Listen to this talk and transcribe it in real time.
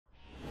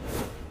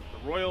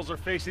Royals are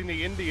facing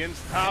the Indians.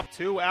 Top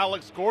two,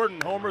 Alex Gordon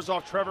homers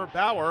off Trevor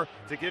Bauer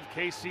to give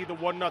KC the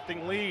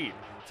 1-0 lead.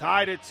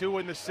 Tied at 2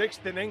 in the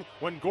 6th inning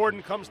when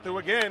Gordon comes through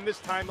again.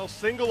 This time they'll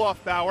single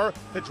off Bauer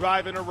to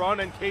drive in a run,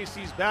 and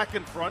KC's back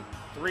in front,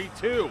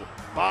 3-2.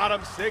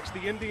 Bottom 6,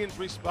 the Indians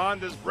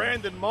respond as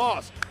Brandon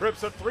Moss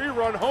rips a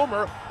 3-run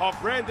homer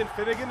off Brandon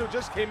Finnegan, who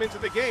just came into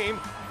the game,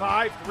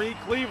 5-3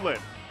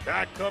 Cleveland.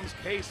 Back comes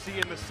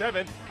KC in the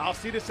 7th.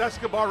 Alcides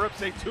Escobar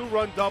rips a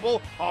 2-run double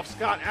off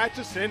Scott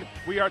Atchison.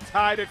 We are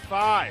tied at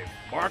 5.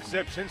 Mark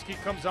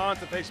Zepchinski comes on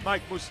to face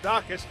Mike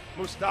Moustakas.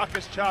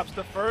 Moustakas chops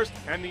to first,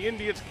 and the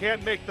Indians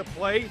can't make the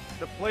play.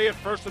 The play at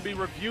first would be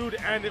reviewed,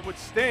 and it would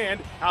stand.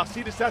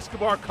 Alcides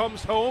Escobar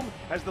comes home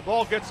as the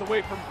ball gets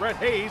away from Brett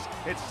Hayes.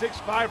 It's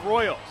 6-5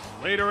 Royals.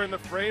 Later in the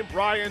frame,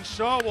 Brian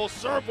Shaw will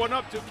serve one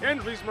up to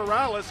Kendrys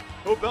Morales,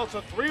 who belts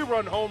a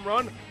 3-run home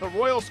run. The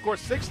Royals score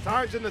 6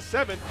 times in the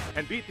 7th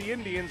and beat the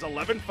Indians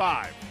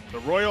 11-5. The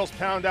Royals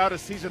pound out a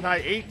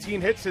season-high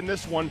 18 hits in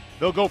this one.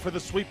 They'll go for the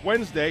sweep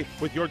Wednesday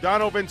with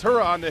Yordano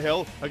Ventura on the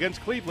hill against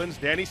Cleveland's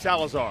Danny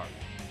Salazar.